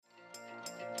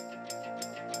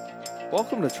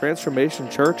Welcome to Transformation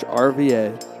Church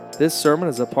RVA. This sermon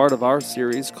is a part of our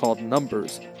series called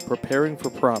Numbers, Preparing for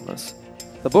Promise.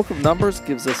 The book of Numbers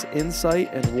gives us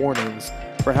insight and warnings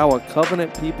for how a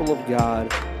covenant people of God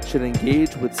should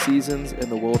engage with seasons in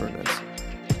the wilderness.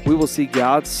 We will see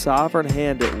God's sovereign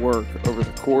hand at work over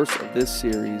the course of this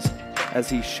series as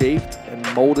He shaped and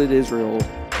molded Israel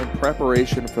in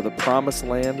preparation for the promised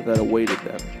land that awaited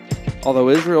them. Although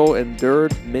Israel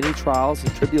endured many trials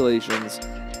and tribulations,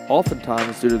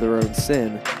 oftentimes due to their own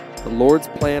sin, the Lord's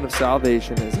plan of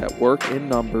salvation is at work in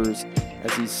Numbers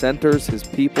as He centers His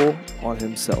people on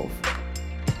Himself.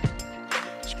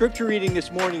 Scripture reading this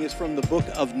morning is from the book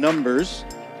of Numbers.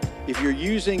 If you're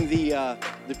using the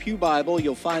Pew Bible,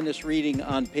 you'll find this reading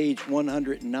on page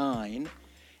 109.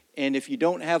 And if you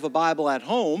don't have a Bible at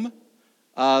home,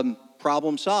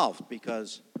 problem solved,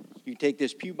 because you take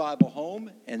this Pew Bible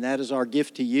home, and that is our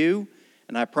gift to you.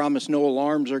 And I promise no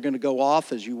alarms are going to go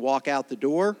off as you walk out the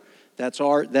door. That's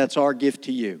our gift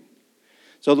to you.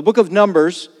 So the book of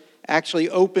Numbers actually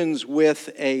opens with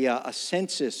a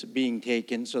census being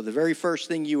taken. So the very first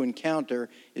thing you encounter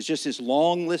is just this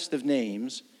long list of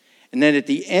names. And then at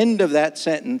the end of that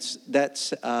census,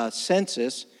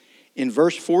 in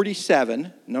verse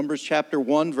 47, Numbers chapter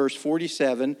 1, verse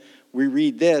 47, we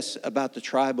read this about the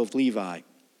tribe of Levi.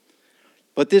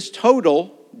 But this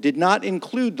total did not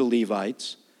include the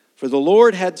Levites, for the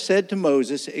Lord had said to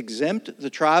Moses, exempt the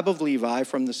tribe of Levi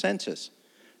from the census.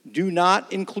 Do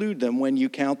not include them when you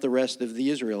count the rest of the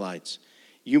Israelites.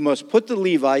 You must put the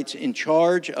Levites in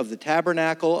charge of the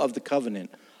tabernacle of the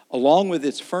covenant, along with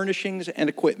its furnishings and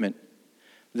equipment.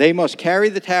 They must carry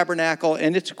the tabernacle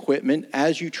and its equipment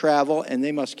as you travel, and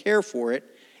they must care for it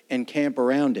and camp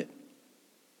around it.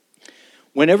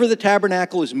 Whenever the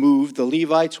tabernacle is moved, the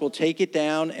Levites will take it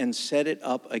down and set it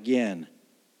up again.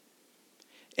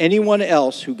 Anyone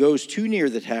else who goes too near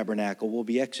the tabernacle will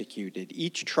be executed.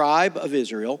 Each tribe of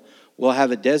Israel will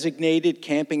have a designated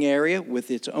camping area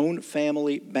with its own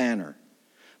family banner.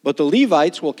 But the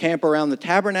Levites will camp around the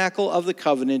tabernacle of the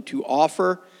covenant to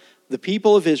offer the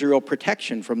people of Israel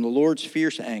protection from the Lord's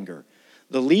fierce anger.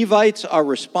 The Levites are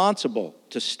responsible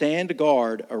to stand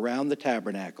guard around the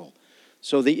tabernacle.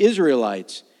 So the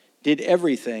Israelites did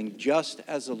everything just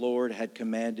as the Lord had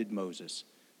commanded Moses.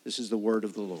 This is the word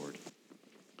of the Lord.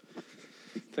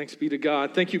 Thanks be to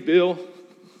God. Thank you, Bill.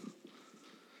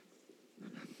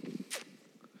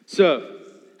 So,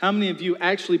 how many of you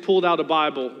actually pulled out a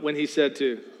Bible when he said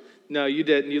to? No, you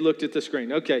didn't. You looked at the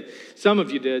screen. Okay, some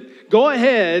of you did. Go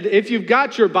ahead. If you've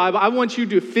got your Bible, I want you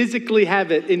to physically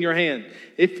have it in your hand.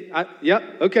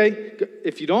 Okay.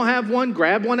 If you don't have one,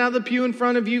 grab one out of the pew in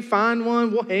front of you. Find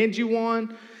one. We'll hand you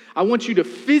one. I want you to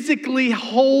physically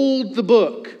hold the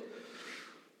book.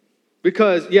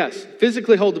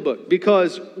 Physically hold the book.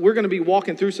 Because we're going to be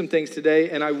walking through some things today,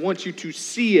 and I want you to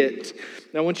see it.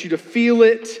 And I want you to feel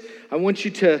it. I want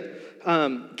you to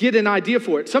get an idea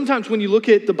for it. Sometimes when you look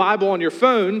at the Bible on your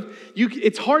phone,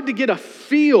 it's hard to get a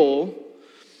feel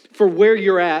for where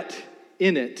you're at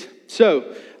in it.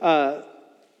 So,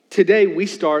 today we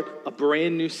start a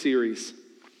brand new series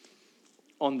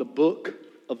on the book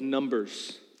of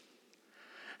Numbers.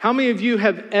 How many of you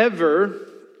have ever,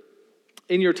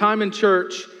 in your time in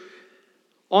church,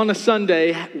 on a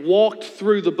Sunday, walked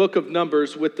through the book of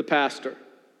Numbers with the pastor?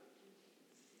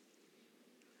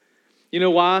 You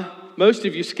know why? Most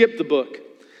of you skip the book.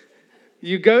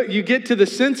 You get to the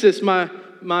census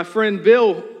my friend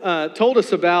Bill told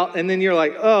us about, and then you're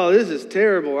like, oh, this is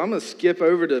terrible. I'm going to skip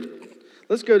over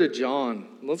let's go to John.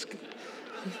 Let's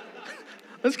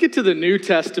get to the New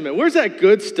Testament. Where's that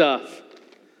good stuff?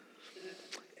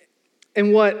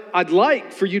 And what I'd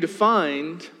like for you to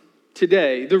find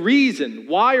today, the reason,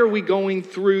 why are we going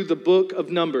through the book of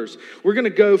Numbers? We're going to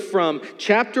go from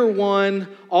chapter 1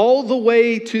 all the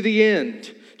way to the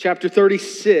end, chapter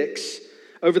 36,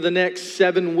 over the next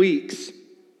 7 weeks.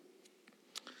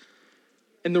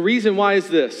 And the reason why is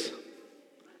this: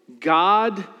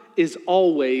 God is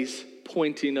always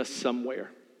pointing us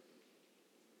somewhere.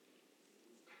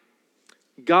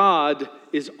 God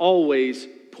is always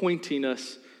pointing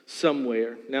us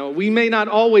somewhere. Now, we may not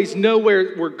always know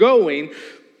where we're going,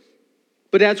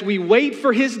 but as we wait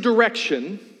for His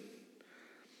direction,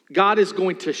 God is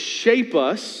going to shape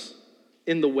us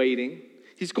in the waiting.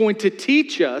 He's going to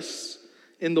teach us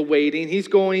in the waiting. He's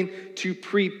going to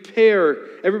prepare.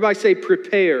 Everybody say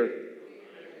prepare.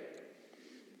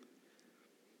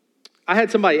 I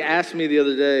had somebody ask me the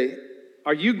other day,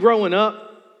 are you growing up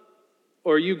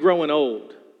or are you growing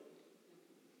old?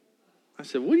 I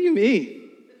said, what do you mean?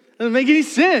 That doesn't make any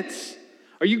sense.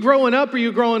 Are you growing up or are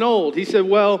you growing old? He said,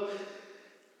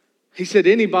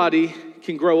 anybody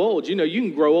can grow old. You know, you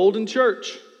can grow old in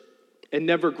church and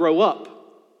never grow up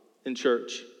in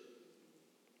church.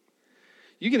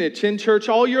 You can attend church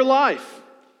all your life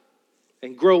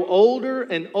and grow older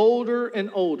and older and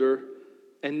older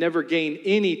and never gain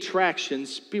any traction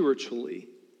spiritually.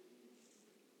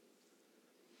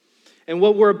 And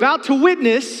what we're about to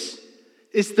witness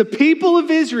is the people of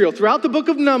Israel throughout the book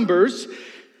of Numbers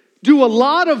do a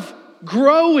lot of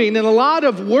growing and a lot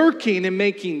of working and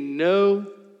making no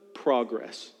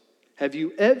progress. Have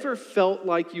you ever felt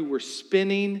like you were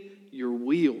spinning your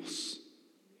wheels?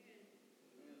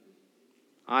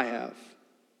 I have.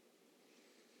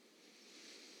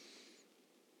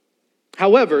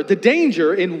 However, the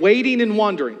danger in waiting and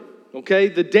wandering, okay?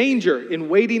 The danger in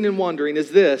waiting and wandering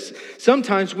is this.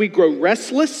 Sometimes we grow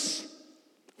restless,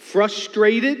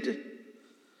 frustrated,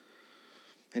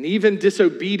 and even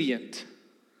disobedient.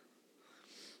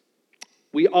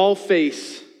 We all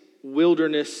face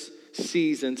wilderness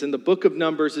seasons, and the book of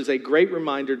Numbers is a great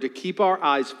reminder to keep our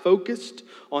eyes focused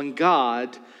on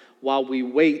God while we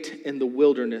wait in the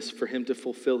wilderness for Him to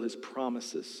fulfill His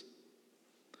promises.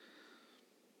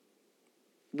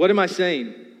 What am I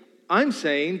saying? I'm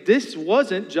saying this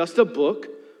wasn't just a book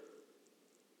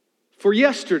for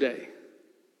yesterday.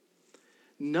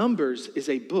 Numbers is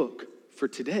a book for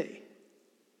today.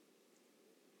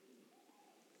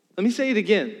 Let me say it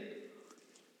again.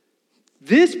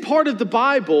 This part of the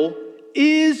Bible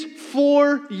is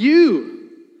for you.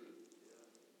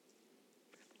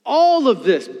 All of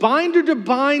this, binder to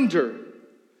binder,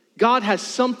 God has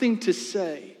something to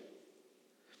say.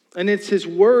 And it's His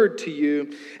word to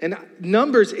you. And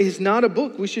Numbers is not a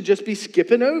book we should just be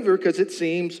skipping over because it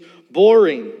seems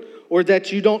boring or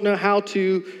that you don't know how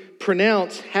to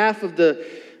pronounce half of the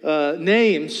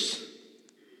names,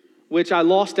 which I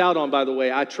lost out on, by the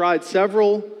way. I tried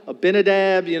several,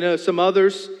 Abinadab, some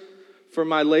others for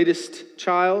my latest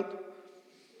child.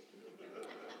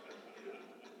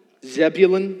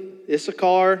 Zebulun,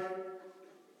 Issachar.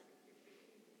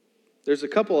 There's a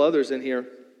couple others in here.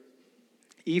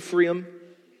 Ephraim.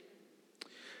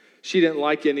 She didn't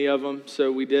like any of them,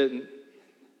 so we didn't.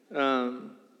 But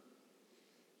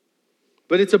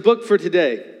it's a book for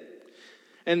today.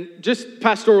 And just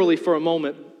pastorally for a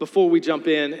moment, before we jump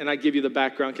in and I give you the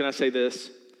background, can I say this?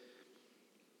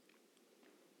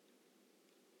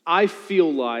 I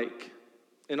feel like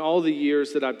in all the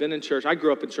years that I've been in church, I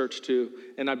grew up in church too,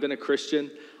 and I've been a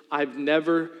Christian, I've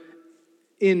never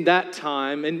in that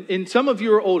time, and some of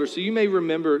you are older, so you may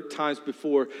remember times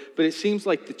before, but it seems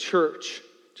like the church,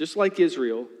 just like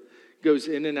Israel, goes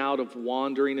in and out of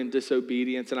wandering and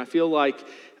disobedience. And I feel like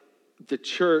the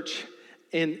church,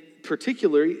 in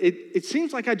particular, it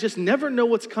seems like I just never know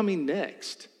what's coming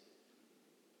next.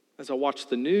 As I watch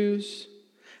the news,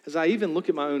 as I even look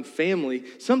at my own family,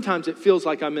 sometimes it feels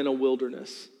like I'm in a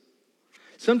wilderness.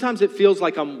 Sometimes it feels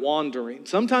like I'm wandering.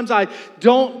 Sometimes I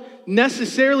don't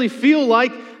necessarily feel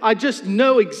like I just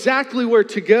know exactly where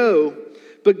to go,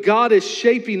 but God is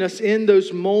shaping us in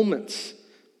those moments,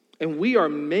 and we are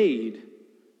made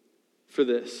for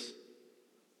this.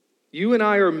 You and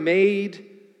I are made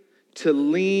to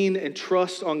lean and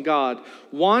trust on God.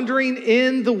 Wandering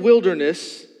in the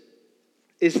wilderness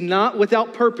is not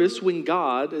without purpose when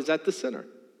God is at the center.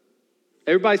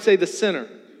 Everybody say the center.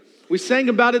 We sang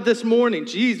about it this morning.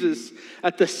 Jesus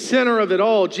at the center of it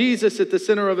all. Jesus at the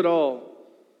center of it all.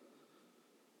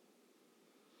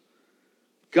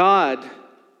 God,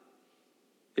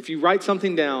 if you write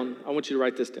something down, I want you to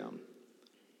write this down.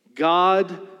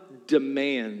 God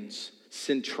demands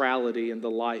centrality in the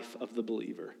life of the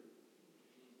believer.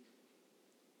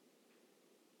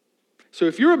 So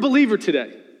if you're a believer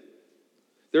today,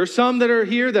 there are some that are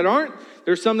here that aren't.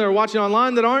 There's some that are watching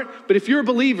online that aren't. But if you're a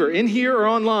believer in here or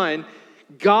online,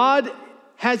 God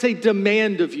has a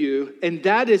demand of you, and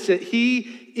that is that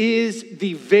He is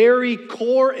the very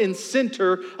core and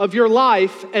center of your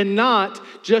life and not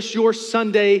just your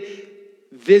Sunday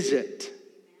visit.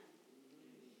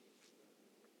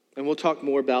 And we'll talk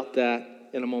more about that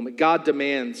in a moment. God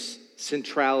demands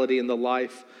centrality in the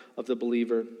life of the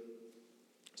believer.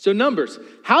 So Numbers,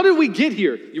 how did we get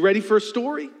here? You ready for a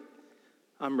story?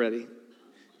 I'm ready.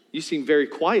 You seem very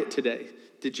quiet today.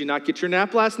 Did you not get your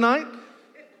nap last night?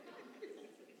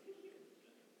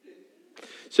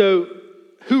 So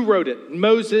who wrote it?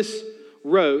 Moses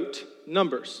wrote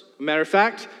Numbers. Matter of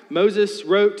fact, Moses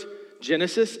wrote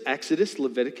Genesis, Exodus,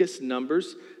 Leviticus,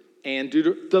 Numbers, and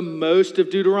the most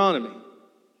of Deuteronomy.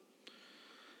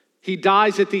 He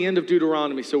dies at the end of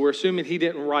Deuteronomy, so we're assuming he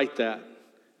didn't write that.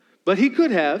 But he could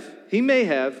have. He may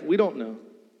have. We don't know.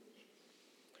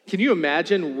 Can you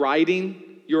imagine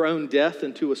writing your own death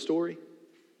into a story?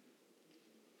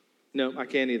 No, I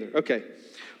can't either. Okay.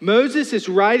 Moses is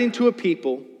writing to a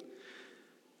people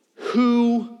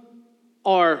who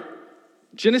are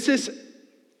Genesis.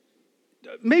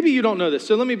 Maybe you don't know this,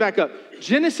 so let me back up.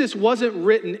 Genesis wasn't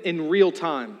written in real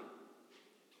time.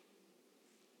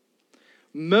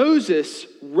 Moses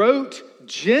wrote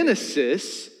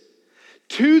Genesis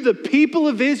to the people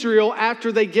of Israel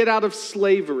after they get out of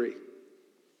slavery.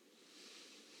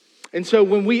 And so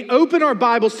when we open our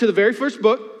Bibles to the very first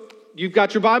book, you've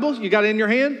got your Bibles? You got it in your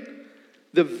hand?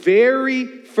 The very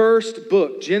first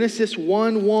book, Genesis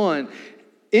 1:1.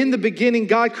 In the beginning,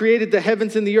 God created the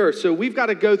heavens and the earth. So we've got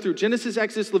to go through Genesis,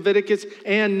 Exodus, Leviticus,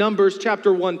 and Numbers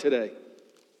chapter 1 today.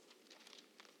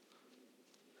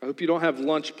 I hope you don't have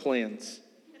lunch plans.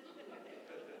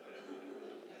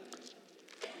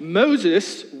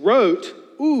 Moses wrote,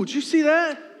 ooh, did you see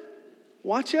that?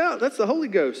 Watch out, that's the Holy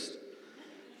Ghost.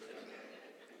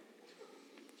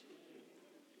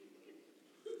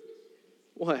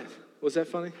 What? Was that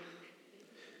funny?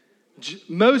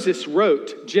 Moses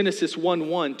wrote Genesis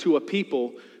 1:1 to a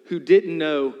people who didn't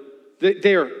know that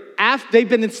they've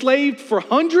been enslaved for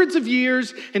hundreds of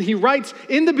years, and he writes,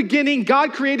 in the beginning,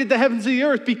 God created the heavens and the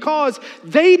earth, because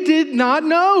they did not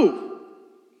know.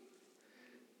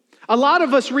 A lot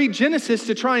of us read Genesis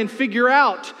to try and figure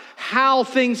out how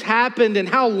things happened and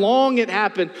how long it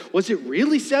happened. Was it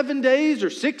really 7 days or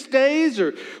 6 days?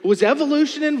 Or was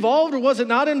evolution involved or was it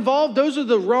not involved? Those are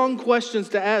the wrong questions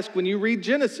to ask when you read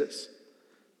Genesis.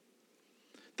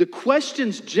 The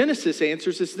questions Genesis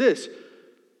answers is this: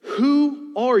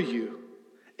 who are you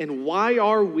and why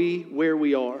are we where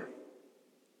we are?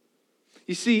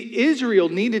 You see, Israel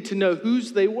needed to know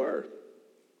whose they were.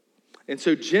 And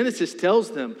so Genesis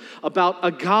tells them about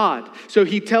a God. So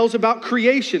he tells about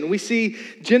creation. We see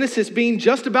Genesis being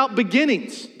just about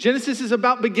beginnings. Genesis is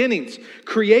about beginnings.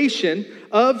 Creation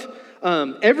of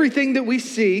everything that we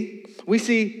see. We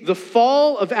see the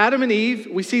fall of Adam and Eve.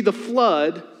 We see the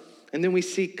flood. And then we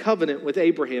see covenant with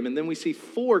Abraham. And then we see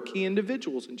 4 key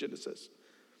individuals in Genesis.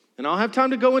 And I don't have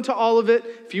time to go into all of it.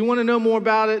 If you want to know more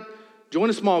about it, join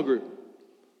a small group.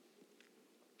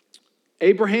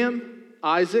 Abraham,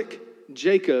 Isaac,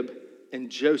 Jacob, and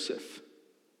Joseph.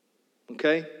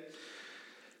 Okay?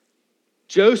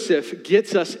 Joseph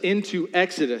gets us into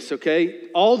Exodus, okay?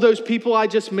 All those people I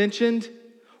just mentioned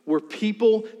were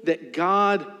people that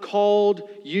God called,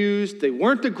 used. They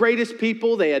weren't the greatest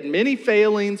people. They had many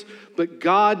failings, but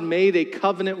God made a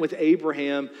covenant with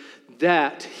Abraham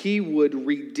that he would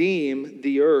redeem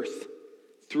the earth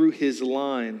through his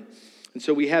line. And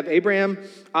so we have Abraham,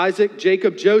 Isaac,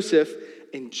 Jacob, Joseph,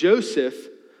 and Joseph.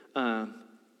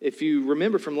 If you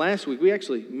remember from last week, we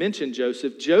actually mentioned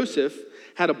Joseph. Joseph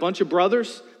had a bunch of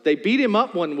brothers. They beat him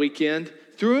up one weekend,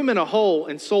 threw him in a hole,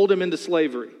 and sold him into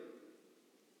slavery.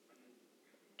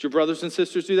 Did your brothers and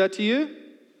sisters do that to you?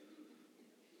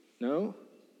 No?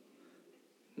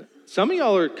 Some of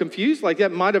y'all are confused, like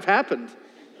that might have happened.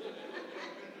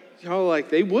 Y'all are like,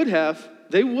 they would have.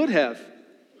 They would have.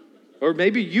 Or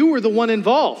maybe you were the one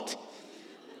involved.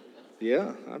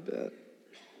 Yeah, I bet.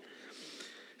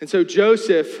 And so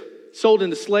Joseph, sold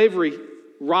into slavery,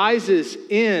 rises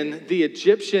in the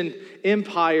Egyptian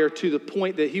empire to the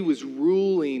point that he was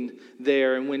ruling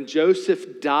there. And when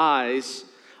Joseph dies,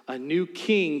 a new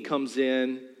king comes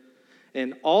in,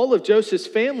 and all of Joseph's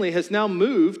family has now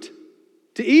moved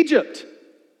to Egypt.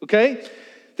 Okay?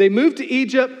 They moved to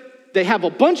Egypt. They have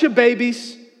a bunch of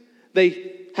babies.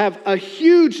 They have a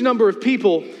huge number of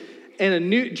people.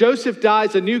 And Joseph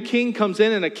dies, a new king comes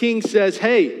in, and a king says,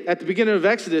 hey, at the beginning of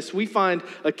Exodus, we find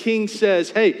a king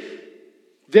says, hey,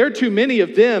 there are too many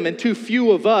of them and too few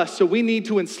of us, so we need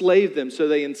to enslave them. So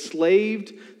they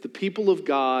enslaved the people of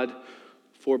God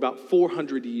for about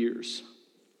 400 years.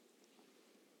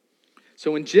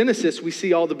 So in Genesis, we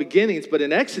see all the beginnings, but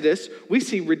in Exodus, we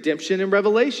see redemption and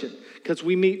revelation because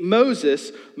we meet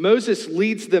Moses. Moses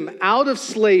leads them out of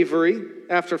slavery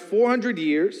after 400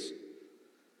 years.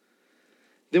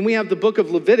 Then we have the book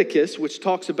of Leviticus, which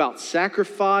talks about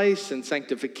sacrifice and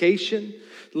sanctification.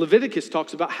 Leviticus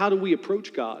talks about how do we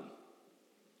approach God.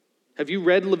 Have you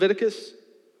read Leviticus?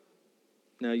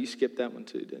 No, you skipped that one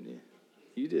too, didn't you?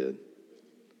 You did.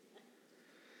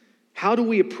 How do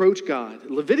we approach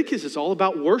God? Leviticus is all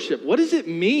about worship. What does it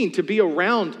mean to be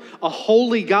around a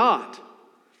holy God?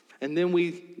 And then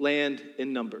we land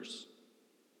in Numbers.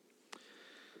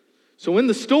 So in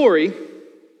the story,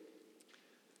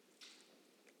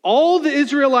 all the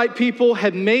Israelite people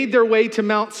had made their way to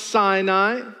Mount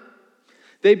Sinai.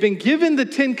 They've been given the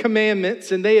 10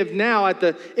 Commandments, and they have now, at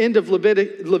the end of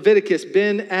Leviticus,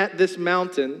 been at this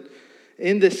mountain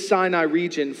in this Sinai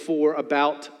region for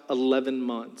about 11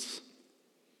 months.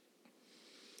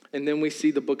 And then we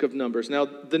see the book of Numbers. Now,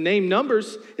 the name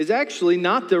Numbers is actually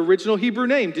not the original Hebrew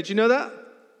name. Did you know that?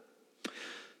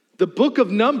 The book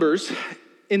of Numbers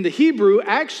in the Hebrew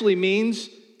actually means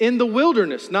in the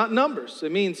wilderness, not numbers.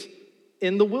 It means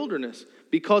in the wilderness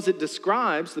because it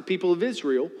describes the people of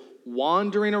Israel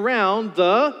wandering around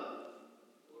the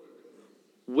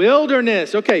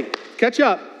wilderness. Okay, catch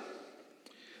up.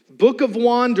 Book of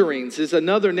Wanderings is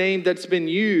another name that's been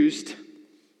used.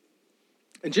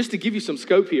 And just to give you some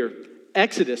scope here,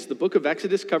 Exodus, the book of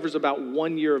Exodus covers about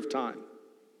 1 year of time.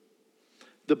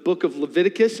 The book of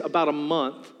Leviticus, about a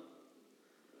month.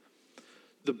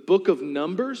 The book of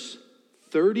Numbers,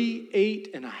 38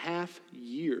 and a half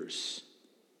years.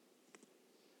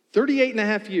 38 and a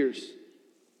half years.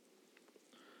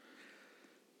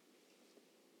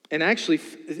 And actually,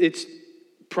 it's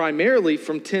primarily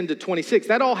from 10 to 26.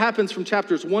 That all happens from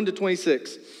chapters 1 to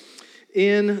 26.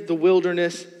 In the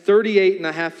wilderness, 38 and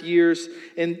a half years.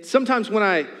 And sometimes when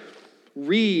I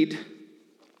read,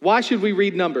 why should we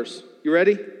read Numbers? You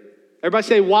ready? Everybody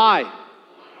say why.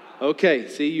 Okay,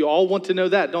 see, you all want to know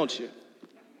that, don't you?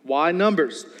 Why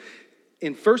Numbers?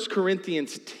 In 1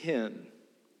 Corinthians 10,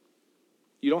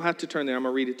 you don't have to turn there, I'm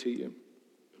going to read it to you.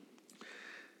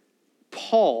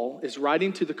 Paul is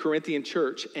writing to the Corinthian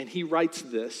church, and he writes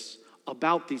this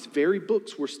about these very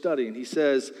books we're studying. He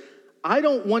says, I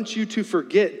don't want you to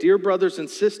forget, dear brothers and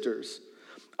sisters,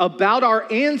 about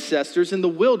our ancestors in the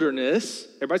wilderness.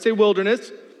 Everybody say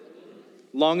wilderness.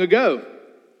 Long ago.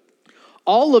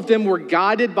 All of them were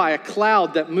guided by a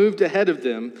cloud that moved ahead of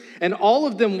them, and all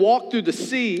of them walked through the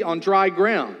sea on dry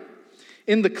ground.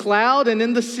 In the cloud and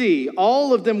in the sea,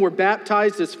 all of them were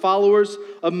baptized as followers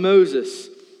of Moses.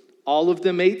 All of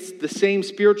them ate the same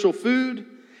spiritual food,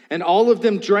 and all of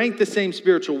them drank the same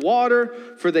spiritual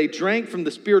water, for they drank from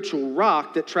the spiritual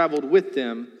rock that traveled with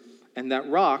them, and that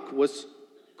rock was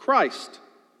Christ.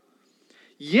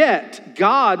 Yet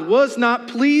God was not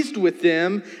pleased with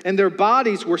them, and their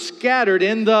bodies were scattered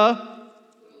in the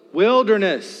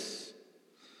wilderness.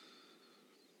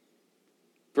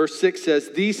 Verse 6 says,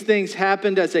 these things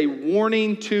happened as a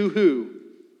warning to who?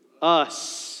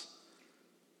 Us.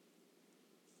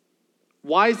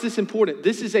 Why is this important?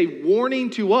 This is a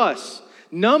warning to us.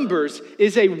 Numbers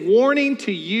is a warning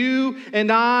to you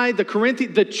and I,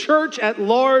 the church at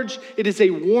large. It is a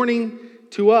warning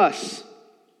to us.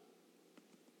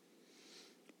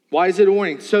 Why is it a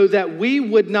warning? So that we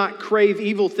would not crave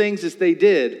evil things as they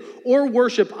did, or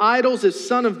worship idols as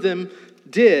some of them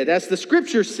did. As the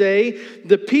scriptures say,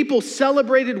 the people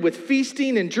celebrated with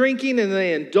feasting and drinking, and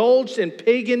they indulged in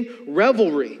pagan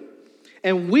revelry.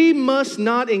 And we must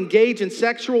not engage in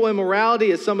sexual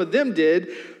immorality as some of them did,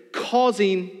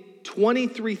 causing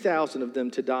 23,000 of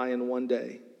them to die in one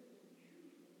day.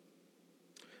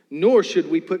 Nor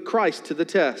should we put Christ to the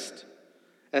test,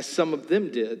 as some of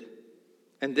them did,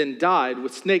 and then died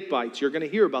with snake bites. You're going to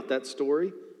hear about that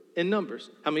story in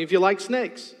Numbers. How many of you like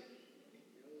snakes?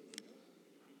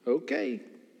 Okay.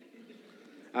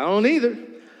 I don't either.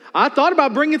 I thought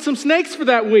about bringing some snakes for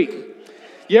that week.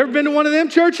 You ever been to one of them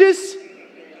churches?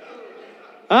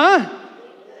 Huh?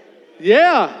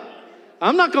 Yeah.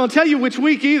 I'm not going to tell you which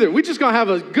week either. We're just going to have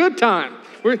a good time.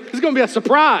 It's going to be a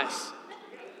surprise.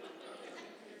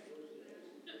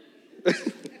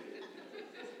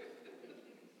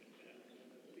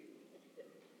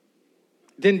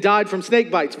 Then died from snake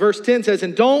bites. Verse 10 says,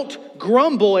 and don't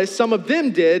grumble as some of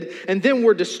them did, and then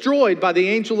were destroyed by the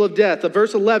angel of death.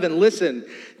 Verse 11, listen.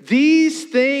 These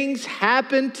things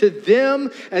happened to them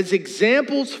as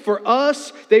examples for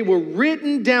us. They were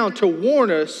written down to warn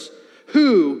us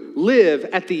who live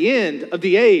at the end of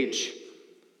the age.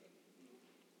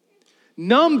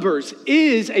 Numbers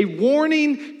is a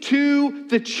warning to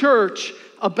the church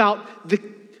about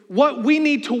what we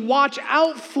need to watch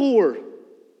out for.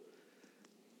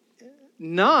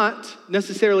 Not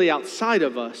necessarily outside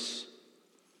of us,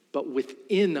 but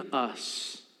within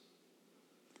us.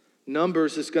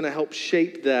 Numbers is going to help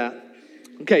shape that.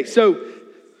 Okay, so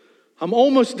I'm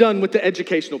almost done with the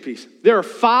educational piece. There are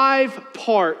 5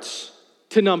 parts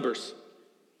to Numbers.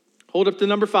 Hold up to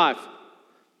number 5.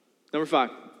 Number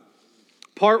 5.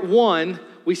 Part 1,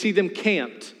 we see them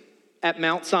camped at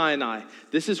Mount Sinai.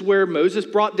 This is where Moses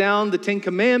brought down the 10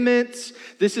 Commandments.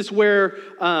 This is where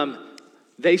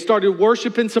they started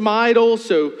worshiping some idols,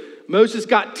 so Moses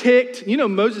got ticked. You know,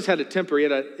 Moses had a temper. He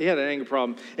had an anger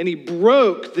problem. And he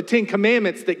broke the 10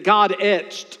 Commandments that God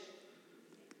etched.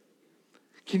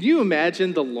 Can you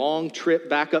imagine the long trip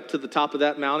back up to the top of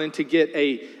that mountain to get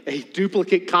a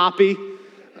duplicate copy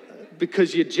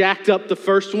because you jacked up the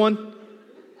first one?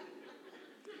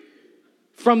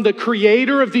 From the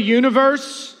creator of the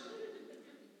universe?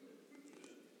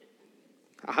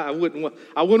 I wouldn't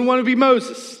want to be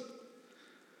Moses.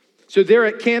 So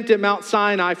they're camped at Mount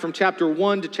Sinai from chapter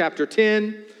 1 to chapter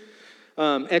 10.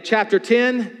 At chapter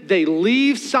 10, they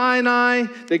leave Sinai.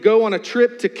 They go on a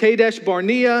trip to Kadesh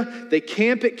Barnea. They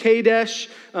camp at Kadesh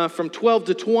from 12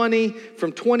 to 20.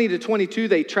 From 20 to 22,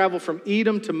 they travel from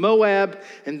Edom to Moab.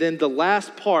 And then the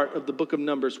last part of the book of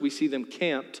Numbers, we see them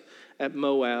camped at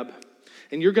Moab.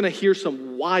 And you're going to hear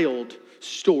some wild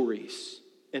stories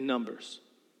in Numbers.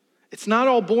 It's not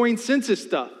all boring census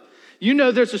stuff. You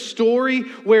know, there's a story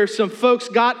where some folks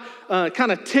got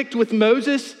kind of ticked with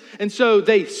Moses, and so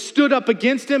they stood up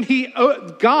against him.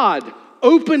 God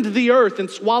opened the earth and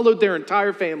swallowed their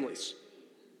entire families.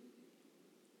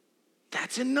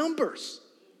 That's in Numbers.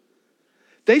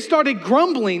 They started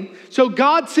grumbling, so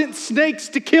God sent snakes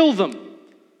to kill them.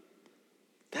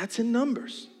 That's in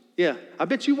Numbers. Yeah, I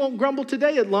bet you won't grumble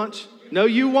today at lunch. No,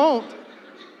 you won't.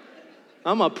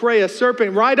 I'm going to pray a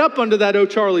serpent right up under that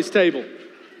O'Charlie's table.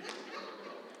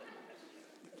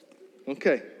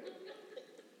 Okay.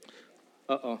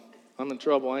 Uh-oh. I'm in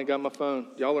trouble. I ain't got my phone.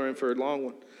 Y'all are in for a long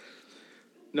one.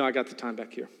 No, I got the time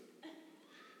back here.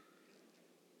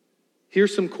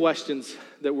 Here's some questions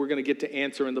that we're going to get to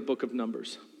answer in the book of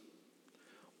Numbers.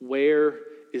 Where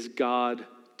is God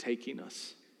taking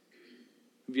us?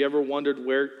 Have you ever wondered,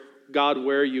 where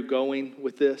are you going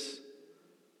with this?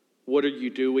 What are you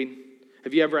doing?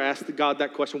 Have you ever asked God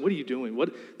that question? What are you doing?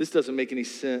 This doesn't make any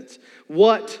sense.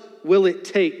 What will it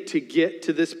take to get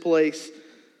to this place?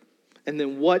 And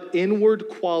then what inward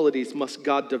qualities must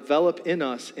God develop in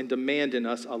us and demand in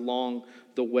us along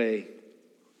the way?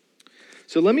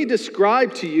 So let me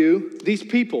describe to you these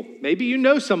people. Maybe you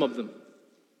know some of them,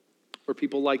 or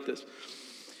people like this.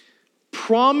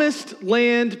 Promised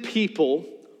land people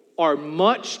are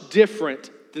much different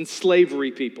than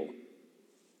slavery people.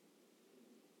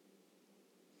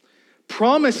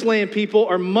 Promised land people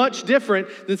are much different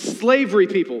than slavery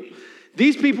people.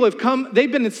 These people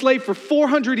they've been enslaved for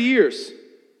 400 years,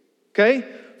 okay?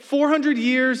 400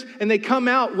 years, and they come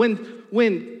out when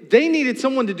they needed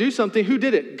someone to do something. Who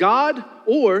did it? God,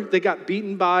 or they got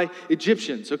beaten by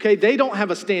Egyptians, okay? They don't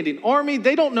have a standing army.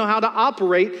 They don't know how to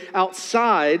operate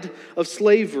outside of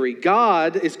slavery.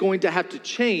 God is going to have to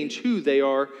change who they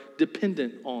are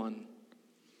dependent on.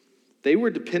 They were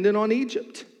dependent on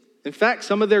Egypt. In fact,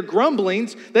 some of their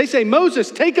grumblings, they say, Moses,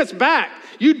 take us back.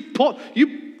 You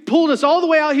pulled us all the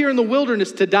way out here in the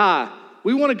wilderness to die.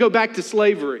 We want to go back to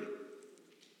slavery.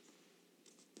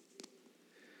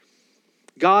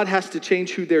 God has to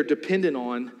change who they're dependent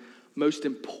on. Most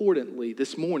importantly,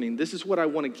 this morning, this is what I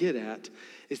want to get at,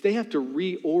 is they have to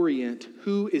reorient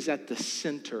who is at the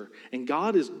center. And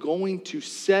God is going to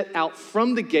set out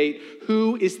from the gate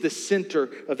who is the center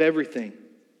of everything.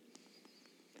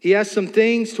 He has some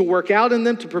things to work out in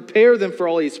them to prepare them for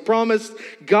all he's promised.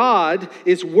 God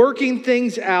is working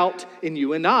things out in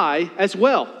you and I as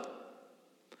well.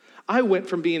 I went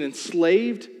from being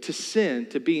enslaved to sin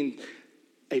to being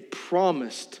a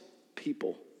promised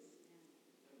people.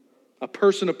 A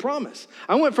person of promise.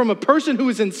 I went from a person who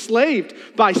was enslaved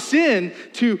by sin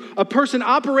to a person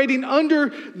operating under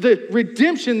the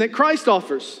redemption that Christ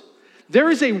offers. There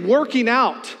is a working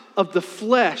out of the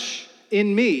flesh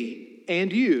in me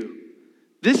and you.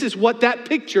 This is what that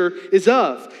picture is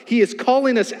of. He is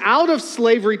calling us out of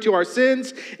slavery to our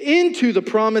sins into the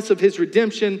promise of his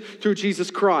redemption through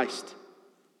Jesus Christ.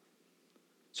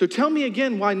 So tell me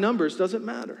again why Numbers doesn't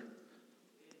matter.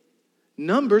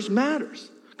 Numbers matters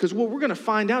because what we're going to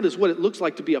find out is what it looks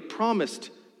like to be a promised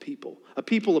people, a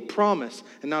people of promise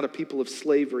and not a people of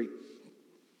slavery.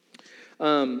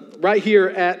 Right here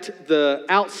at the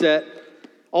outset,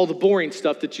 all the boring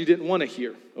stuff that you didn't want to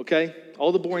hear, okay?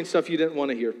 All the boring stuff you didn't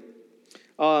want to hear.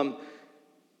 And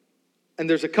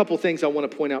there's a couple things I want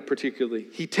to point out particularly.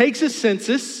 He takes a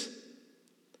census.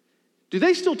 Do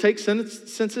they still take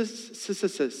censuses?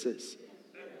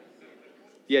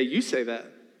 Yeah, you say that.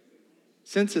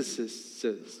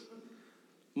 Censuses.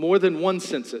 More than one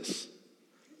census.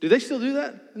 Do they still do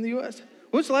that in the U.S.?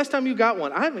 When's the last time you got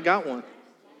one? I haven't got one.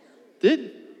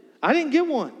 I didn't get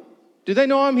one. Do they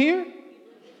know I'm here?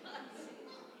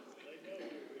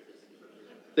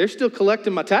 They're still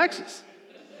collecting my taxes.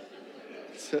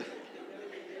 So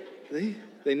they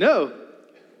know.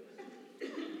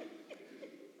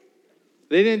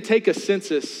 They didn't take a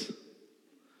census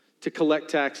to collect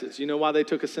taxes. You know why they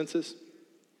took a census?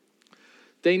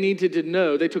 They needed to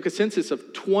know. They took a census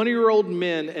of 20-year-old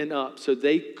men and up so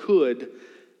they could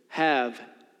have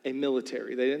a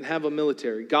military. They didn't have a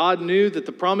military. God knew that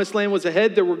the promised land was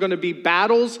ahead. There were going to be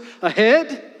battles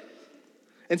ahead.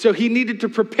 And so he needed to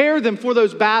prepare them for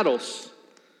those battles.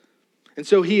 And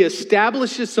so he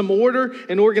establishes some order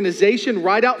and organization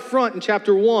right out front in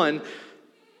chapter 1,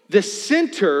 the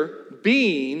center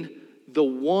being the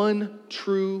one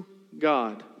true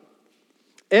God.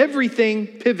 Everything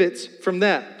pivots from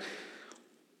that.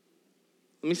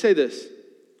 Let me say this.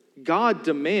 God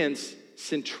demands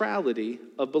centrality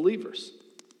of believers.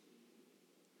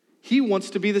 He wants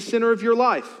to be the center of your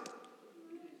life.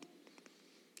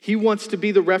 He wants to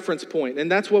be the reference point,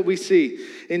 and that's what we see.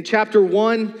 In chapter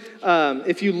 1,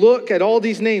 if you look at all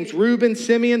these names, Reuben,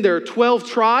 Simeon, there are 12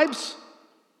 tribes.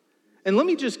 And let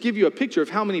me just give you a picture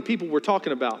of how many people we're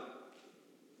talking about.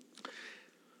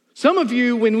 Some of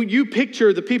you, when you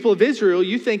picture the people of Israel,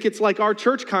 you think it's like our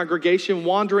church congregation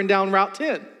wandering down Route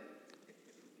 10.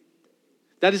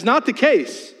 That is not the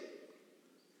case.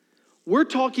 We're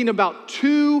talking about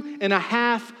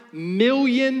 2.5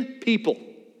 million people.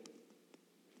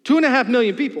 2.5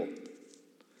 million people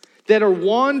that are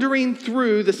wandering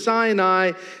through the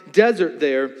Sinai desert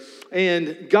there,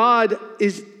 and God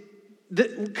is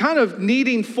kind of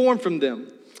needing form from them.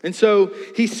 And so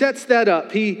he sets that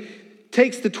up. He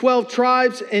takes the 12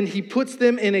 tribes and he puts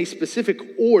them in a specific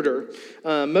order.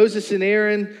 Moses and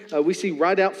Aaron, we see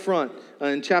right out front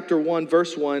in chapter 1,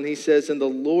 verse 1, he says, "And the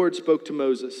Lord spoke to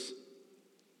Moses."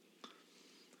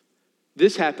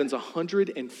 This happens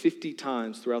 150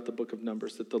 times throughout the book of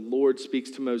Numbers, that the Lord speaks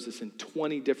to Moses in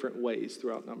 20 different ways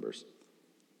throughout Numbers.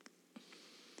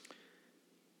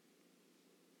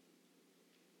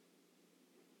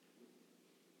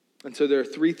 And so there are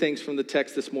 3 things from the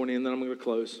text this morning, and then I'm going to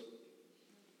close.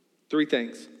 3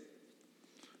 things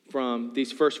from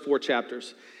these first 4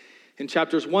 chapters. In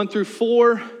chapters 1 through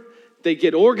 4, they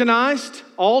get organized.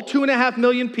 All 2.5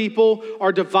 million people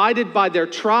are divided by their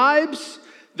tribes,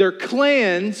 their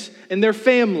clans, and their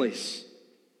families.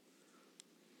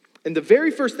 And the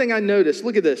very first thing I noticed,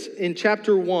 look at this, in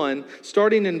chapter 1,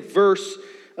 starting in verse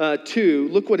 2,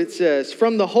 look what it says.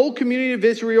 "From the whole community of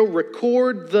Israel,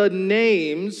 record the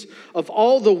names of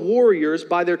all the warriors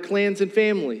by their clans and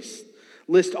families.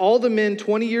 List all the men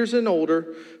 20 years and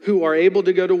older who are able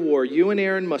to go to war. You and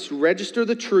Aaron must register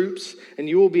the troops, and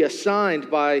you will be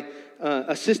assisted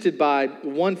by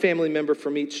one family member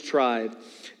from each tribe.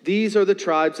 These are the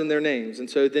tribes and their names." And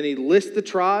so then he lists the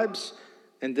tribes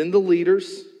and then the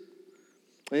leaders.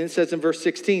 And it says in verse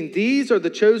 16, "These are the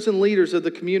chosen leaders of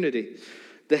the community,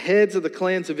 the heads of the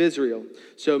clans of Israel."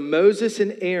 So Moses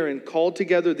and Aaron called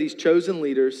together these chosen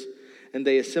leaders, and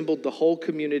they assembled the whole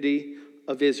community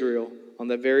of Israel on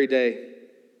that very day.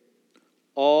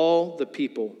 All the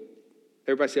people,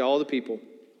 everybody say all the people,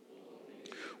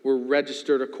 were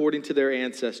registered according to their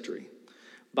ancestry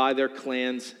by their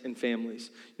clans and families.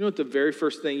 You know what the very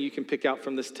first thing you can pick out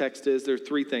from this text is? There are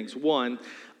 3 things. 1,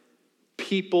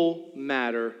 people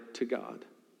matter to God.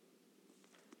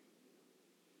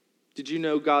 Did you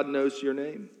know God knows your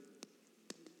name?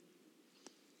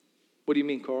 What do you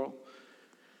mean, Carl?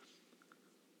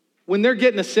 When they're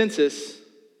getting a census,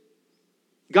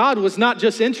 God was not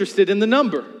just interested in the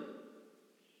number.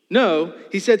 No,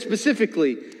 he said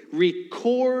specifically,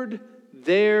 record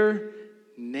their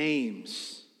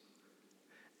names.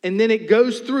 And then it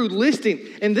goes through listing.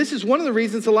 And this is one of the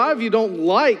reasons a lot of you don't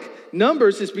like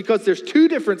Numbers, is because there's 2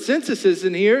 different censuses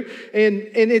in here. And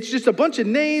it's just a bunch of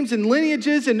names and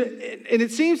lineages. And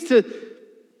it seems to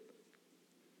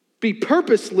be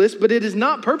purposeless, but it is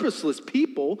not purposeless.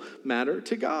 People matter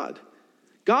to God.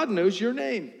 God knows your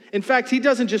name. In fact, he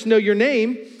doesn't just know your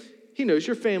name, he knows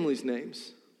your family's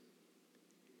names.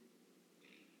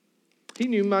 He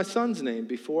knew my son's name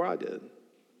before I did.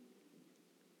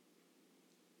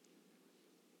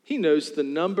 He knows the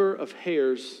number of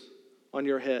hairs on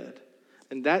your head,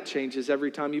 and that changes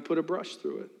every time you put a brush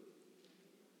through it.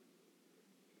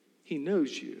 He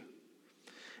knows you.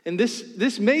 And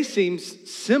this may seem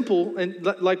simple and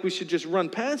like we should just run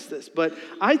past this, but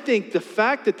I think the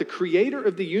fact that the creator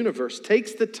of the universe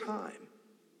takes the time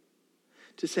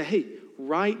to say, hey,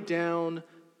 write down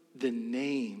the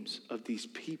names of these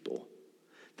people.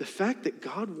 The fact that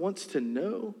God wants to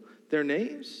know their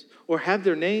names or have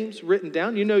their names written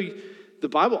down. You know, the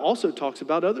Bible also talks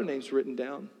about other names written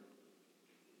down.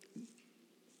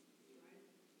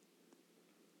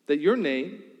 That your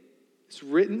name is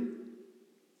written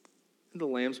in the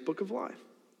Lamb's Book of Life.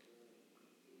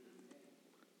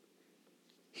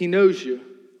 He knows you,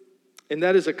 and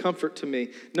that is a comfort to me.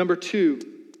 Number 2,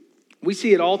 we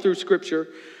see it all through Scripture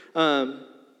that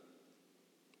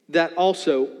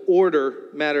also order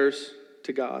matters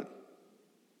to God.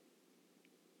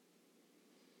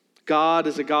 God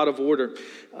is a God of order.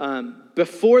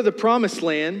 Before the promised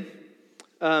land,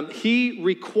 he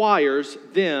requires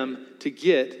them to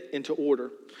get into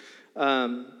order.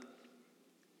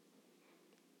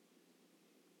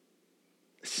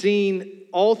 seen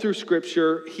all through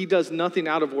Scripture, he does nothing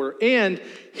out of order. And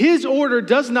his order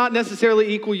does not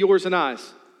necessarily equal yours and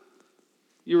I's.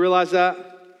 You realize that?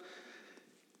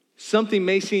 Something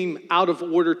may seem out of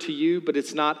order to you, but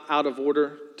it's not out of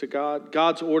order to God.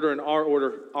 God's order and our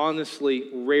order honestly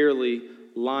rarely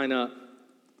line up.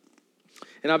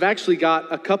 And I've actually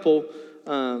got a couple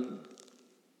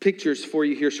pictures for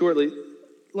you here shortly.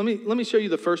 Let me show you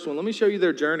the first one. Let me show you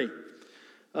their journey,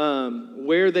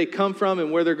 where they come from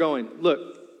and where they're going. Look,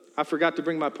 I forgot to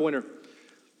bring my pointer.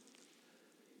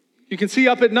 You can see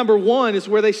up at number 1 is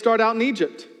where they start out in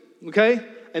Egypt, okay?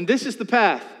 And this is the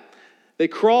path. They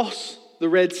cross the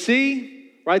Red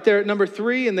Sea right there at number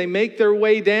 3, and they make their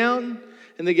way down,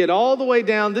 and they get all the way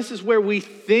down. This is where we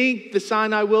think the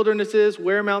Sinai wilderness is,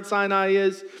 where Mount Sinai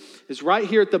is right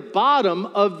here at the bottom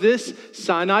of this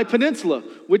Sinai Peninsula,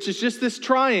 which is just this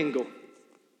triangle.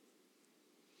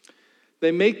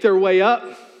 They make their way up,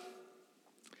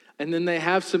 and then they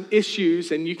have some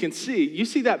issues, and you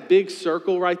see that big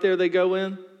circle right there they go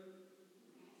in?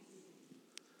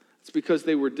 It's because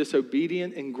they were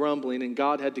disobedient and grumbling, and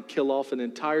God had to kill off an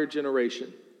entire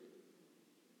generation.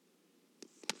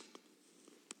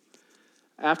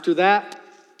 After that,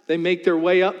 they make their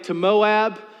way up to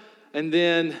Moab, and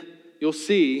then you'll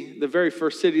see the very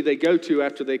first city they go to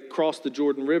after they cross the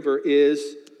Jordan River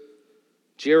is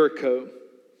Jericho.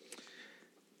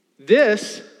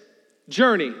 This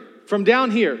journey from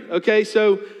down here, okay,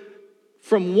 so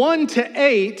from 1 to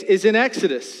 8 is in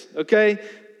Exodus, okay?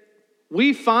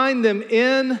 We find them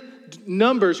in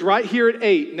Numbers right here at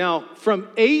 8. Now, from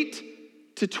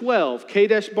 8 to 12,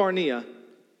 Kadesh Barnea,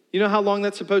 you know how long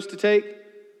that's supposed to take?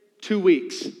 2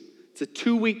 weeks. It's a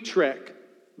 2-week trek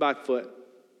by foot.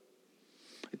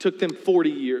 It took them 40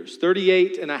 years,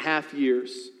 38 and a half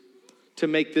years to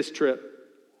make this trip.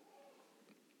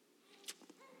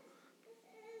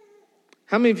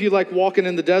 How many of you like walking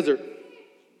in the desert?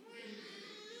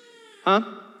 Huh?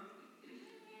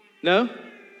 No?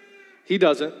 He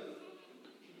doesn't.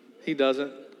 He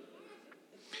doesn't.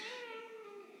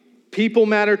 People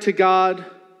matter to God.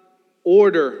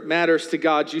 Order matters to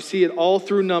God. You see it all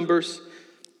through Numbers.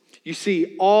 You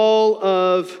see all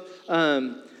of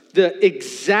the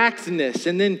exactness.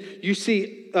 And then you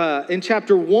see in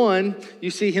chapter 1, you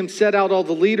see him set out all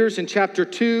the leaders. In chapter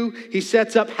 2, he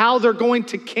sets up how they're going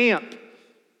to camp.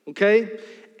 Okay?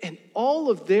 And all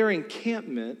of their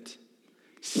encampment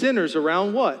centers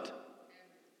around what?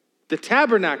 The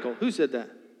tabernacle. Who said that?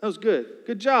 That was good.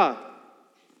 Good job.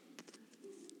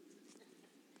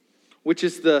 Which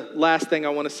is the last thing I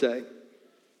want to say.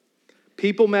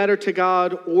 People matter to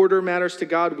God. Order matters to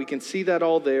God. We can see that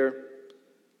all there.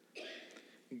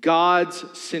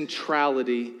 God's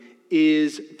centrality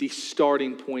is the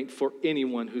starting point for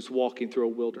anyone who's walking through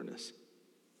a wilderness.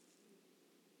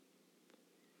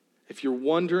 If you're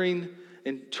wondering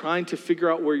and trying to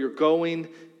figure out where you're going,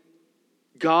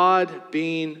 God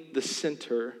being the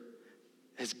center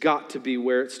has got to be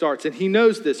where it starts. And he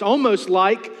knows this, almost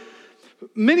like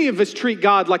many of us treat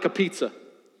God like a pizza.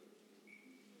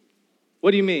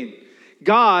 What do you mean?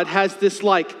 God has this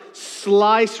like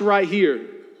slice right here,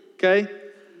 okay?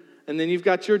 And then you've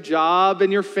got your job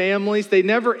and your families. They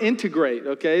never integrate,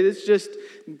 okay? It's just,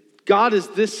 God is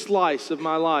this slice of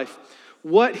my life.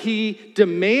 What he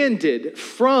demanded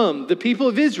from the people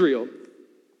of Israel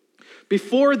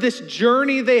before this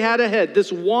journey they had ahead,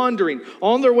 this wandering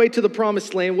on their way to the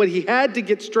promised land, what he had to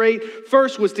get straight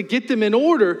first was to get them in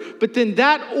order, but then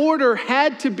that order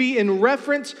had to be in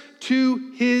reference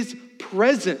to his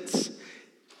presence.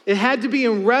 It had to be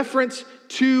in reference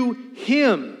to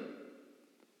him.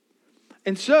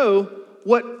 And so,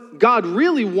 what God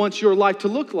really wants your life to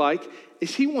look like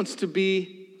is he wants to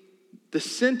be the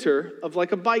center of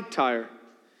like a bike tire.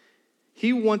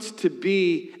 He wants to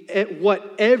be at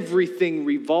what everything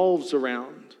revolves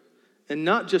around and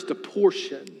not just a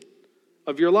portion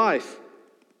of your life.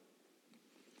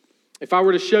 If I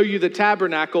were to show you the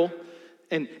tabernacle,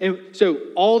 and so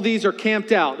all these are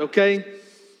camped out, okay?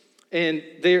 And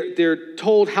they're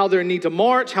told how they need to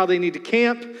march, how they need to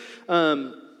camp,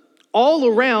 all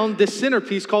around this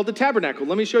centerpiece called the tabernacle.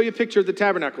 Let me show you a picture of the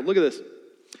tabernacle. Look at this.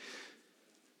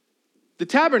 The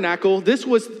tabernacle, this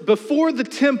was before the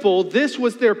temple, this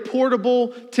was their portable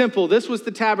temple. This was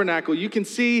the tabernacle. You can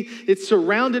see it's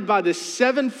surrounded by this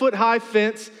 7-foot high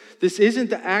fence. This isn't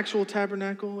the actual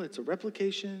tabernacle, it's a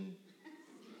replication.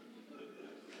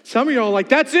 Some of y'all are like,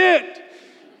 that's it.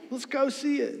 Let's go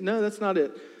see it. No, that's not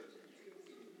it.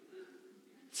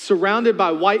 Surrounded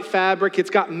by white fabric. It's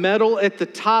got metal at the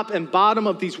top and bottom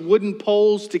of these wooden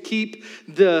poles to keep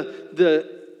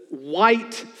the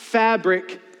white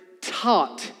fabric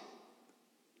taut.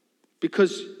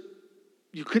 because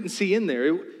you couldn't see in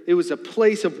there. It was a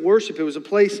place of worship. It was a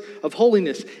place of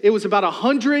holiness. It was about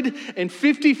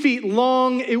 150 feet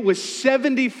long. It was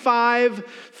 75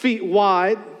 feet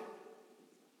wide.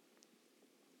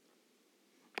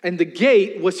 And the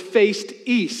gate was faced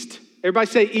east. Everybody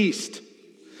say east.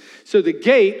 So the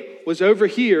gate was over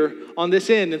here on this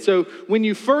end. And so when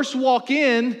you first walk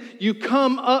in, you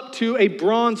come up to a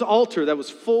bronze altar that was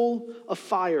full of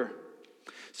fire.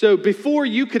 So before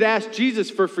you could ask Jesus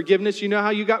for forgiveness, you know how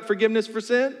you got forgiveness for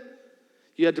sin?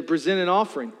 You had to present an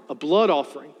offering, a blood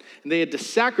offering. And they had to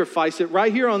sacrifice it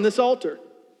right here on this altar.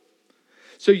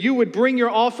 So you would bring your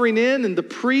offering in, and the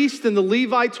priest and the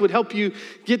Levites would help you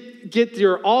get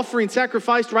your offering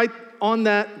sacrificed right on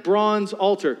that bronze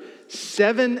altar.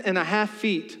 7.5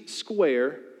 feet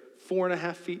square,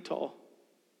 4.5 feet tall.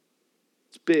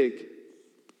 It's big.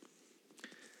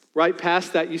 Right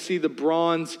past that, you see the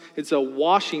bronze. It's a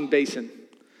washing basin.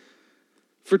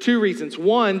 For two reasons.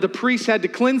 One, the priests had to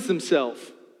cleanse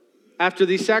themselves after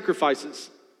these sacrifices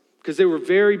because they were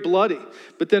very bloody.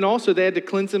 But then also they had to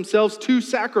cleanse themselves to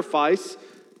sacrifice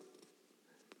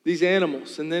these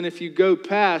animals. And then if you go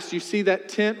past, you see that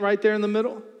tent right there in the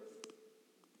middle?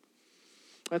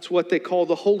 That's what they call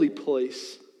the holy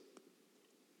place.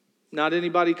 Not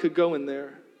anybody could go in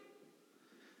there.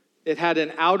 It had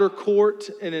an outer court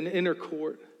and an inner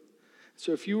court.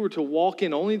 So if you were to walk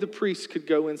in, only the priests could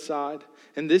go inside.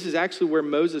 And this is actually where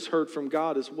Moses heard from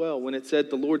God as well. When it said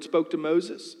the Lord spoke to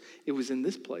Moses, it was in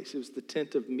this place. It was the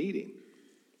tent of meeting.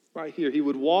 Right here. He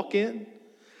would walk in.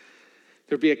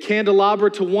 There'd be a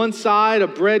candelabra to one side, a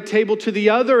bread table to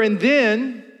the other, and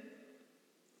then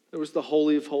there was the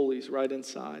Holy of Holies right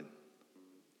inside.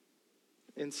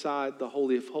 Inside the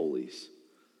Holy of Holies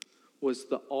was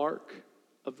the Ark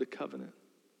of the Covenant.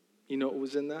 You know what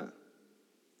was in that?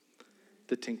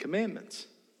 The Ten Commandments.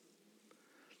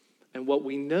 And what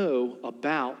we know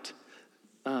about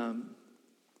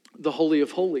the Holy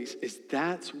of Holies is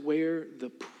that's where the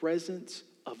presence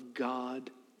of God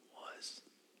was.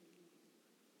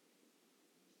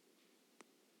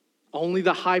 Only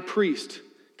the high priest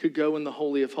could go in the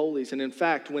Holy of Holies. And in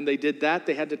fact, when they did that,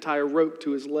 they had to tie a rope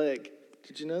to his leg.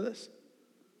 Did you know this?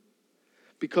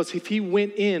 Because if he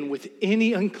went in with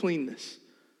any uncleanness,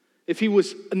 if he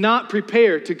was not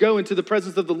prepared to go into the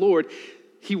presence of the Lord,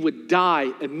 he would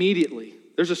die immediately.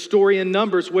 There's a story in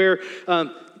Numbers where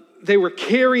they were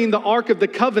carrying the Ark of the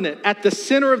Covenant at the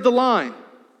center of the line.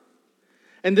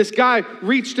 And this guy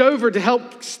reached over to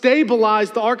help stabilize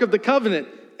the Ark of the Covenant,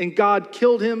 and God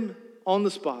killed him on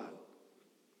the spot.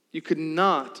 You could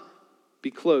not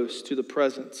be close to the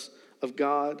presence of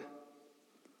God.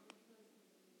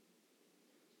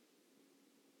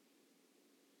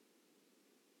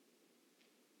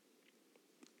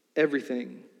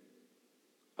 Everything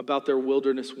about their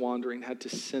wilderness wandering had to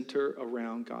center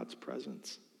around God's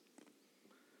presence.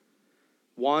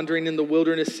 Wandering in the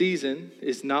wilderness season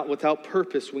is not without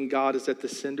purpose when God is at the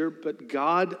center, but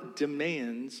God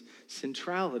demands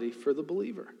centrality for the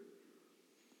believer,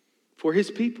 for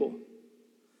his people.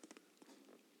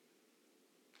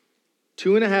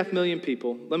 2.5 million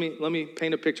people. Let me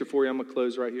paint a picture for you. I'm going to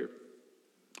close right here.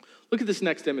 Look at this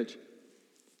next image.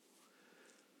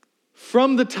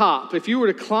 From the top, if you were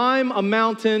to climb a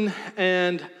mountain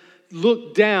and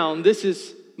look down, this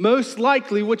is most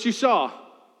likely what you saw.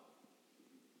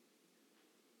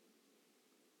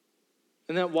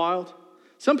 Isn't that wild?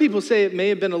 Some people say it may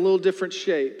have been a little different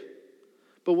shape.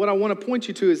 But what I want to point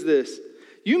you to is this.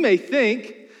 You may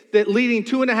think that leading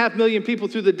 2.5 million people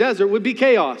through the desert would be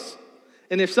chaos.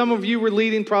 And if some of you were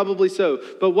leading, probably so.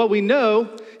 But what we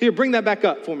know, here, bring that back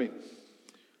up for me.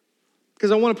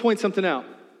 Because I want to point something out.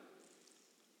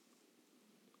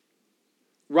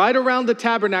 Right around the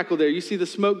tabernacle there, you see the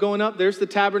smoke going up? There's the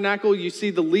tabernacle. You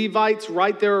see the Levites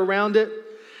right there around it.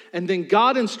 And then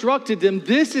God instructed them,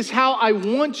 this is how I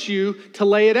want you to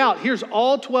lay it out. Here's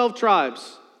all 12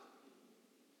 tribes.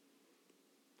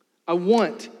 I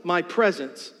want my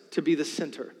presence to be the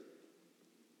center.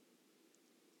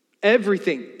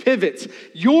 Everything pivots.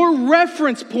 Your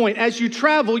reference point as you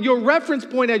travel, your reference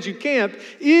point as you camp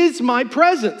is my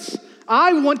presence.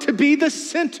 I want to be the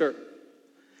center.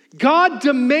 God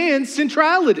demands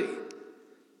centrality.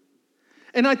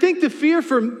 And I think the fear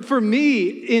for me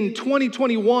in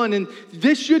 2021, and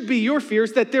this should be your fear,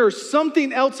 is that there is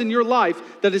something else in your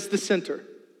life that is the center.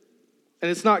 And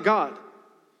it's not God.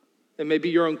 It may be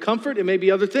your own comfort, it may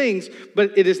be other things,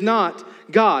 but it is not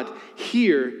God.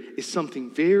 Here is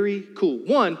something very cool.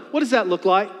 One, what does that look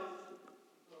like?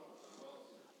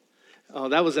 Oh,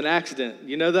 that was an accident.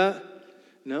 You know that?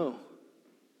 No.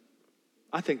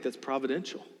 I think that's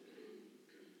providential.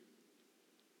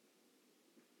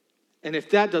 And if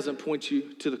that doesn't point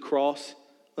you to the cross,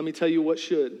 let me tell you what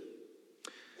should.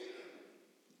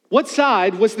 What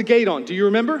side was the gate on? Do you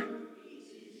remember?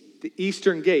 The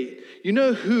eastern gate. You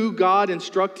know who God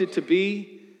instructed to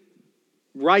be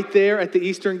right there at the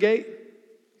eastern gate?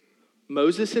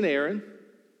 Moses and Aaron.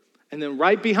 And then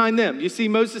right behind them, you see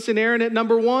Moses and Aaron at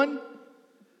number 1?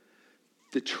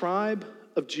 The tribe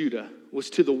of Judah was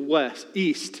to the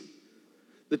east.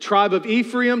 The tribe of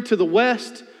Ephraim to the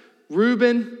west.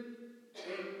 Reuben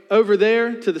over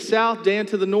there to the south. Dan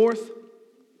to the north.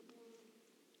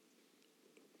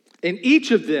 And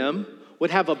each of them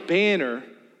would have a banner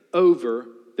over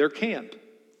their camp.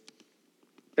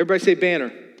 Everybody say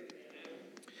banner.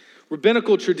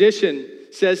 Rabbinical tradition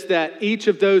says that each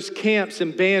of those camps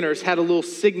and banners had a little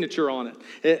signature on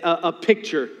it, a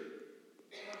picture.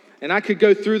 And I could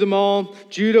go through them all.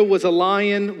 Judah was a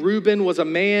lion, Reuben was a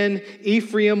man,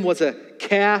 Ephraim was a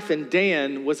calf, and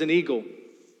Dan was an eagle.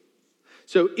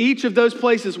 So each of those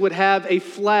places would have a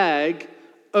flag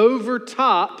over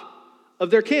top of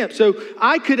their camp. So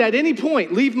I could at any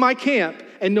point leave my camp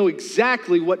and know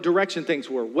exactly what direction things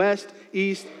were. West,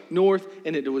 east, north,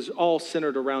 and it was all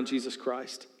centered around Jesus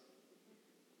Christ.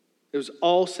 It was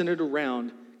all centered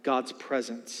around God's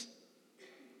presence.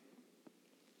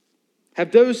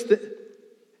 Have those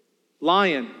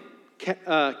lion,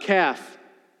 calf,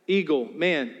 eagle,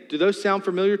 man, do those sound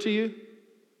familiar to you?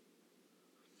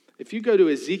 If you go to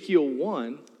Ezekiel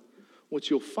 1, what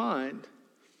you'll find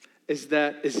is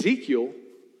that Ezekiel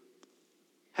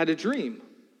had a dream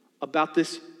about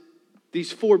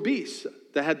these 4 beasts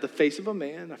that had the face of a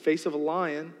man, a face of a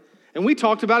lion. And we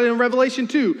talked about it in Revelation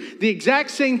 2. The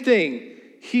exact same thing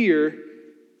here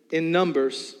in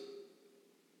Numbers.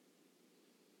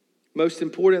 Most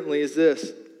importantly is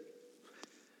this.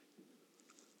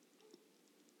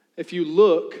 If you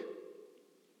look,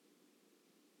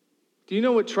 do you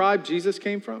know what tribe Jesus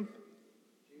came from?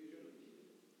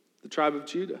 The tribe of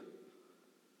Judah.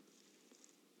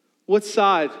 What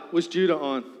side was Judah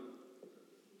on?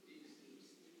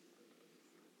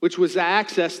 Which was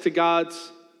access to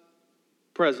God's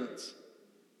presence.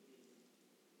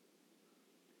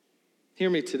 Hear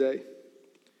me today.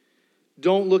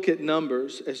 Don't look at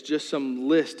Numbers as just some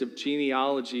list of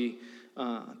genealogy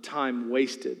time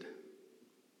wasted.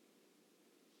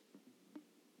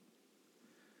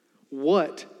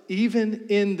 What, even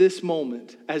in this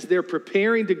moment, as they're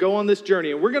preparing to go on this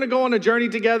journey, and we're going to go on a journey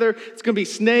together, it's going to be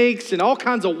snakes and all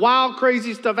kinds of wild,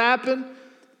 crazy stuff happen.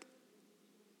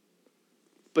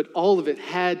 But all of it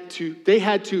they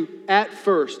had to, at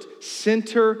first,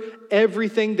 center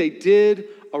everything they did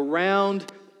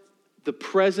around the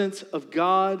presence of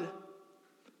God.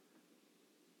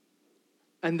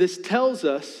 And this tells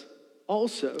us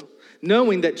also,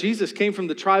 knowing that Jesus came from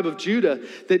the tribe of Judah,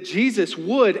 that Jesus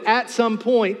would, at some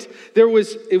point,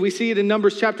 we see it in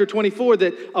Numbers chapter 24,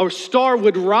 that our star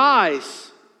would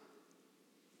rise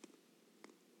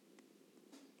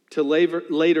to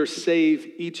later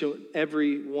save each and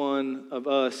every one of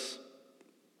us.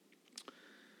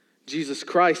 Jesus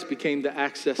Christ became the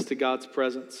access to God's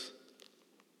presence.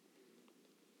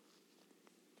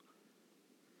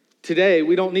 Today,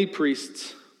 we don't need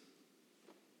priests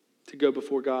to go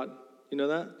before God. You know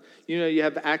that? You know you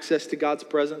have access to God's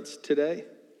presence today,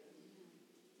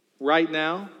 right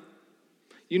now.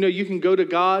 You know you can go to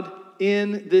God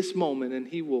in this moment and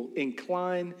He will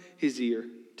incline His ear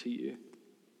to you.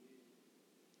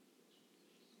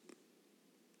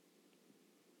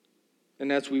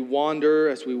 And as we wander,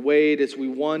 as we wait, as we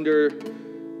wonder,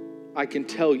 I can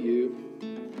tell you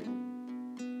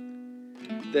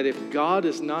that if God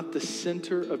is not the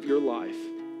center of your life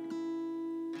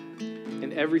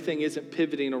and everything isn't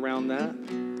pivoting around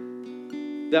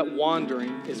that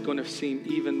wandering is going to seem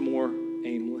even more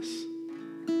aimless.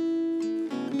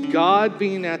 God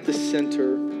being at the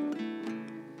center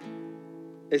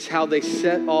is how they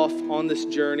set off on this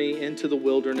journey into the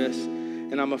wilderness.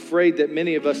 And I'm afraid that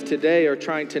many of us today are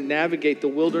trying to navigate the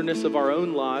wilderness of our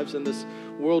own lives in this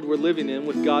world we're living in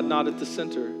with God not at the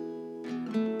center.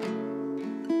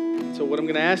 So what I'm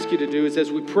going to ask you to do is, as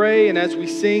we pray and as we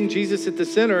sing Jesus at the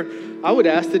center, I would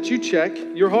ask that you check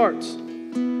your hearts.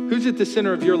 Who's at the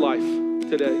center of your life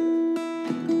today?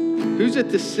 Who's at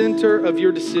the center of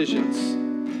your decisions?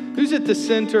 Who's at the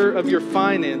center of your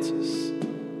finances?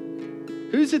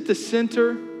 Who's at the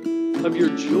center of your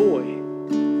joy?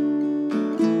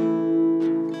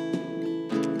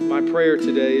 My prayer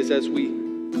today is, as we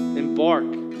embark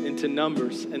into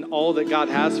Numbers and all that God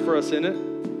has for us in it,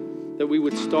 that we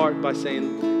would start by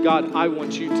saying, God, I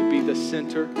want you to be the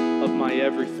center of my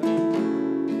everything.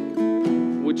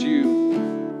 Would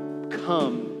you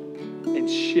come and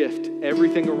shift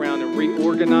everything around and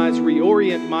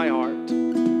reorient my heart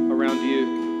around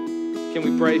you. Can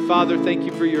we pray? Father, thank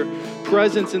you for your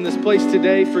presence in this place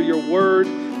today, for your word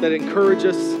that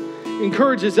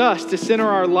encourages us to center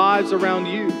our lives around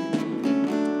you.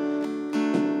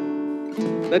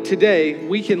 That today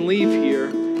we can leave here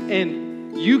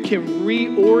and you can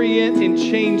reorient and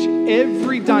change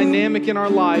every dynamic in our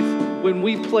life when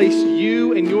we place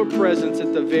you and your presence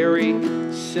at the very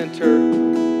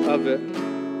center of it.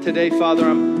 Today, Father,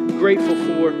 I'm grateful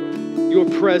for your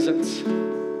presence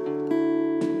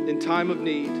in time of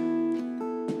need.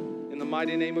 In the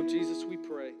mighty name of Jesus, we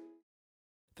pray.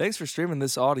 Thanks for streaming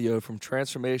this audio from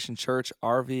Transformation Church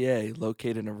RVA,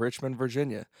 located in Richmond,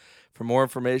 Virginia. For more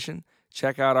information,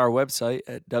 check out our website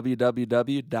at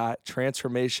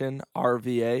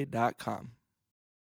www.transformationrva.com.